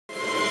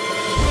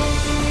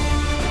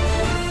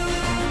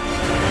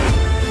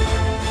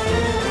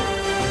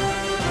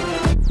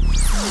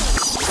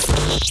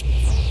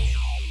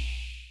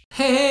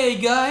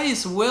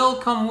guys,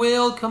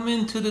 welcome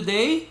into the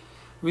day.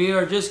 We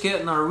are just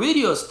getting our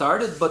video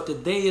started, but the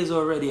day is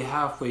already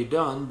halfway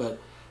done. But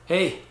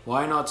hey,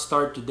 why not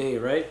start the day,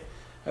 right?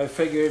 I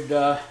figured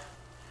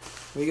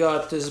we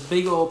got this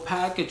big old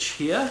package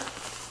here,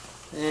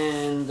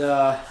 and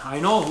I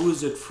know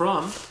who's it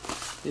from.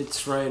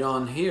 It's right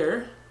on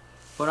here,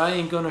 but I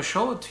ain't gonna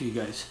show it to you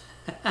guys.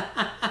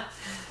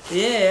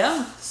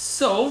 Yeah,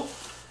 so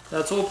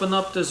let's open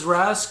up this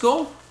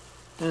rascal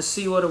and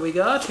see what do we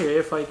got here,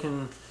 if I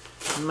can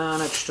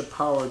manage the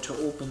power to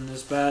open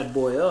this bad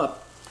boy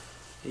up.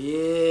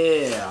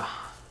 Yeah,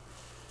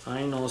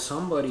 I know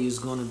somebody is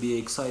going to be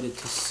excited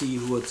to see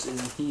what's in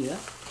here.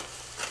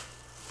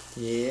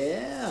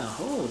 Yeah,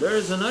 oh,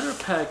 there's another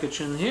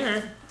package in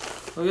here.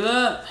 Look at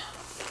that.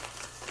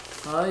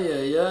 Ay,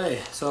 ay, ay.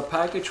 So a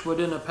package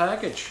within a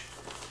package.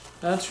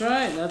 That's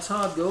right, that's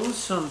how it goes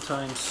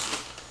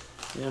sometimes,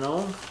 you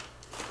know.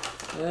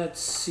 Let's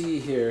see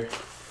here.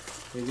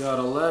 We got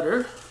a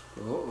letter.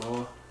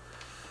 Uh-oh.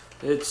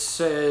 It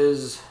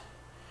says,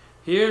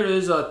 here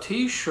is a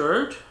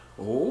t-shirt.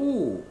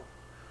 Oh.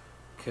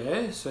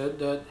 Okay, said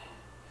that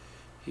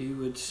he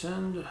would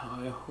send,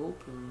 I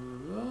hope,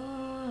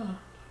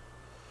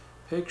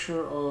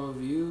 picture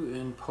of you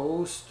in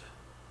post.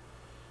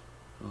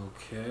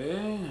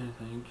 Okay,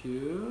 thank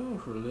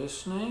you for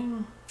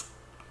listening.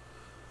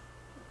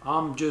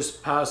 I'm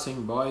just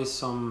passing by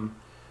some,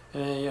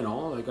 you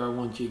know, like I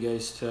want you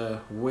guys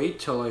to wait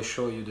till I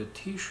show you the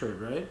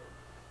t-shirt, right?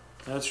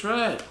 That's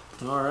right.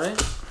 All right.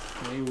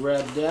 Let me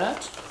grab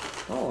that.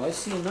 Oh, I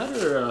see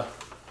another.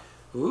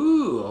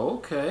 Ooh,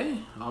 okay.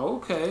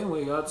 Okay,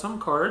 we got some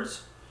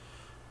cards.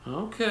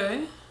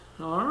 Okay.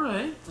 All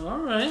right. All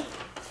right.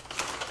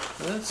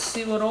 Let's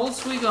see what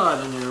else we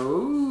got in here.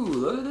 Ooh,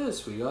 look at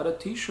this. We got a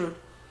t-shirt.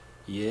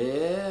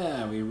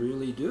 Yeah, we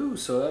really do.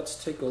 So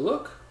let's take a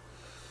look.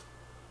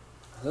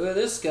 Look at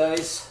this,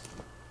 guys.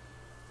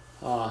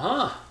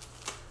 Uh-huh.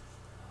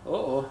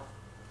 Uh-oh.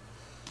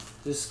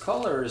 This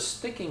color is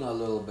sticking a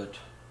little bit.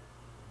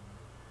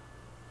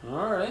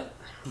 Alright.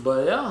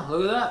 But yeah,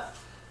 look at that.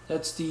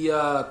 That's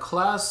the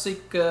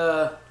classic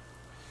Trucker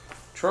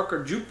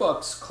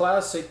Jukebox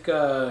classic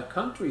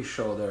country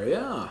show there.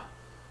 Yeah.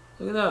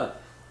 Look at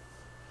that.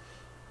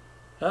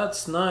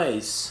 That's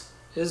nice,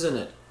 isn't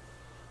it?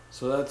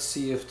 So let's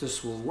see if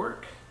this will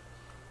work.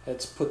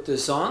 Let's put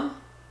this on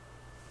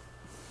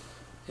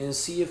and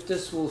see if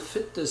this will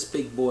fit this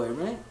big boy,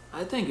 right?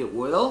 I think it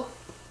will.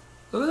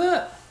 Look at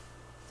that.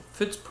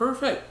 Fits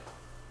perfect.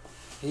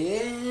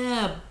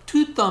 Yeah,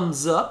 2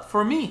 thumbs up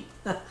for me.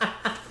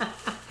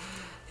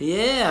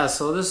 Yeah,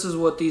 so this is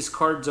what these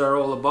cards are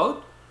all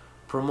about.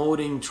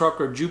 Promoting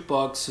Trucker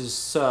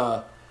Jukebox's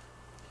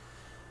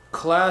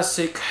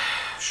classic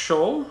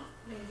show.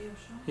 Radio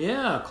show.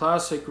 Yeah,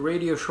 classic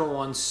radio show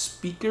on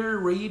speaker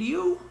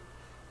radio.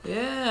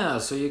 Yeah,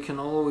 so you can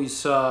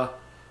always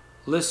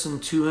listen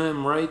to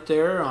him right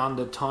there on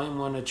the time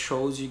when it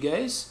shows you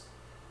guys.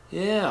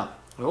 Yeah,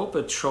 I hope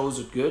it shows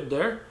it good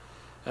there.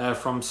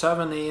 From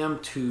 7 a.m.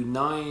 to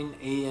 9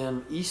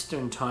 a.m.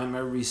 Eastern time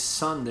every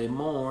Sunday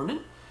morning,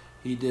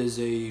 he does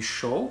a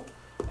show.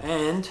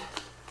 And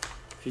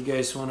if you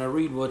guys want to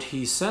read what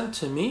he sent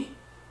to me,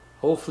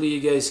 hopefully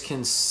you guys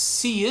can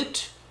see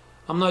it.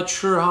 I'm not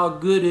sure how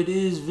good it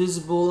is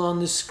visible on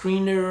the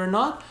screen there or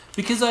not,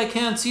 because I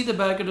can't see the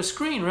back of the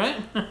screen,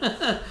 right?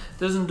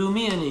 Doesn't do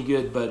me any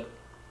good. But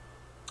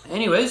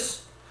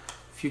anyways,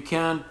 if you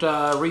can't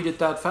read it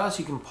that fast,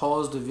 you can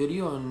pause the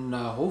video and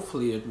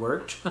hopefully it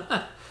worked.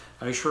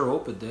 I sure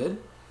hope it did.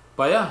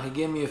 But yeah, he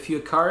gave me a few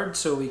cards,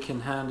 so we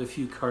can hand a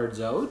few cards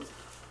out,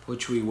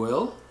 which we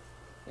will.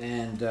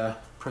 And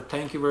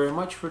thank you very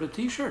much for the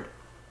t-shirt.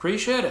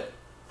 Appreciate it.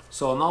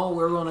 So now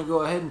we're going to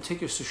go ahead and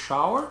take us a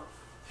shower,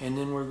 and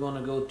then we're going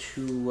to go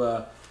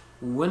to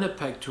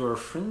Winnipeg to our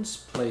friend's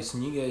place,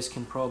 and you guys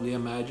can probably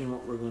imagine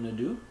what we're going to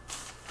do.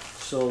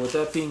 So with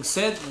that being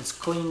said, let's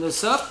clean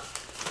this up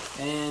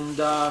and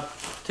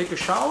take a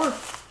shower,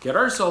 get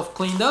ourselves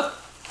cleaned up,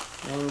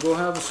 and go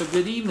have us a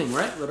good evening,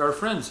 right, with our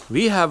friends.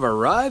 We have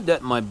arrived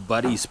at my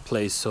buddy's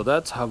place, so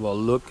let's have a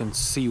look and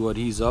see what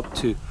he's up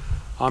to.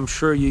 I'm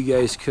sure you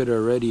guys could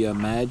already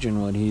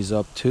imagine what he's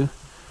up to.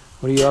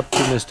 What are you up to,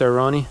 Mr.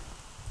 Ronnie?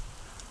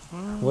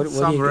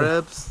 Some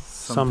ribs.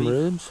 Some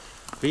ribs?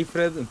 Beef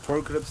ribs and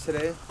pork ribs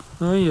today.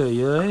 Ay,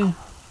 ay, ay.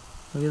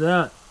 Look at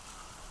that.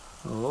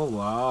 Oh,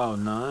 wow,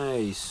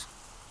 nice.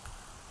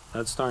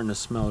 That's starting to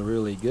smell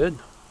really good.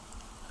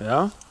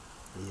 Yeah?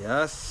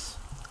 Yes.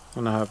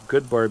 I'm gonna have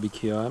good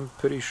barbecue, I'm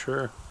pretty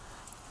sure.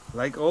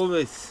 Like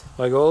always.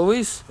 Like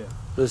always? Yeah.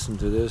 Listen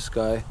to this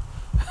guy.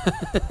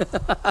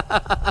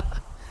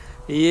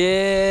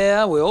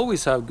 Yeah, we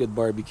always have good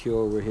barbecue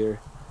over here.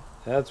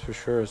 That's for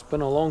sure. It's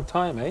been a long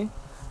time, eh?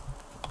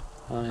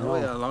 I know. Oh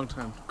yeah, a long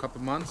time.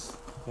 Couple months.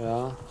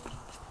 Yeah.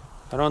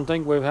 I don't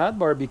think we've had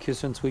barbecue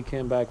since we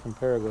came back from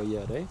Paraguay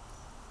yet, eh?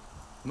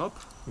 Nope.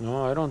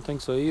 No, I don't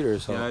think so either.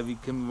 So. Yeah, we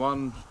came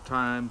one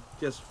time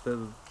just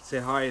to say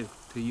hi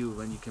to you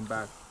when you came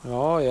back.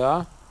 Oh,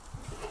 yeah.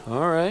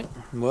 All right.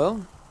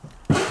 Well,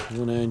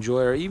 we're gonna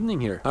enjoy our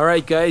evening here. All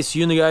right, guys,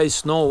 you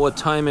guys know what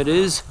time it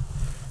is.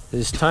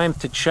 It's time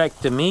to check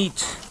the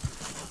meat.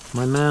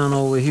 My man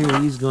over here,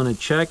 he's gonna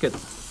check it.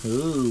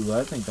 Ooh,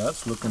 I think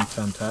that's looking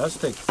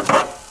fantastic.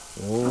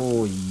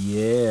 Oh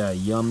yeah,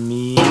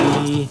 yummy.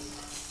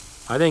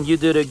 I think you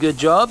did a good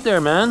job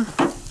there, man.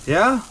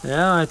 Yeah?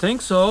 Yeah, I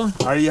think so.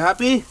 Are you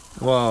happy?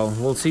 Well,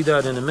 we'll see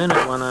that in a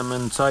minute when I'm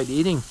inside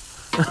eating.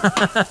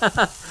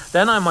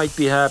 Then I might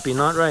be happy,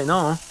 not right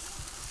now.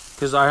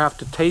 Because I have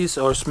to taste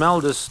or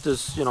smell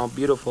this, you know,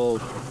 beautiful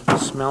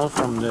smell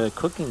from the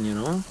cooking, you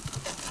know.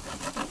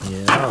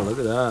 Yeah, look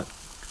at that.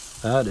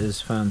 That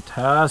is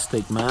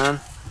fantastic,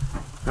 man.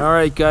 All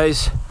right,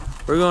 guys.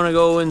 We're going to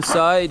go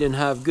inside and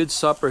have good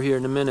supper here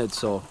in a minute,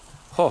 so...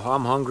 Oh,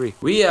 I'm hungry.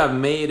 We have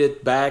made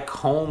it back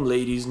home,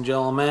 ladies and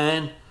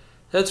gentlemen.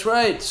 That's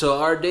right, so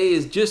our day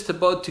is just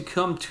about to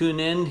come to an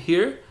end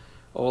here.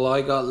 All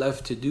I got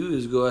left to do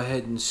is go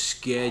ahead and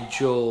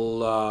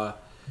schedule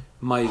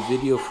my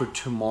video for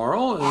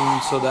tomorrow,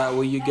 and so that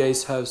way you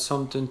guys have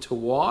something to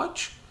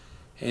watch.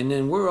 And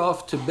then we're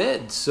off to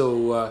bed,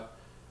 so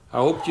I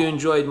hope you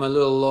enjoyed my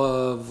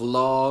little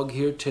vlog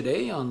here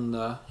today on,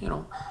 you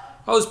know,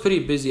 I was pretty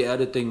busy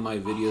editing my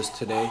videos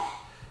today.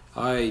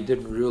 I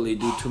didn't really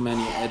do too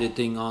many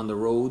editing on the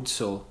road,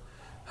 so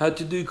had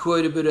to do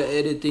quite a bit of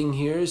editing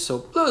here. So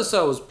plus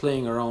I was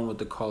playing around with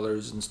the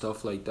colors and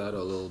stuff like that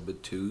a little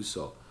bit too.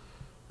 So,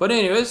 but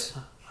anyways,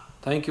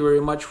 thank you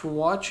very much for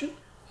watching,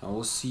 and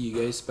we'll see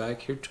you guys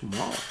back here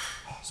tomorrow.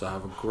 So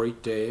have a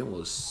great day, and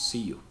we'll see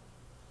you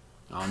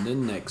on the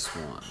next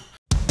one.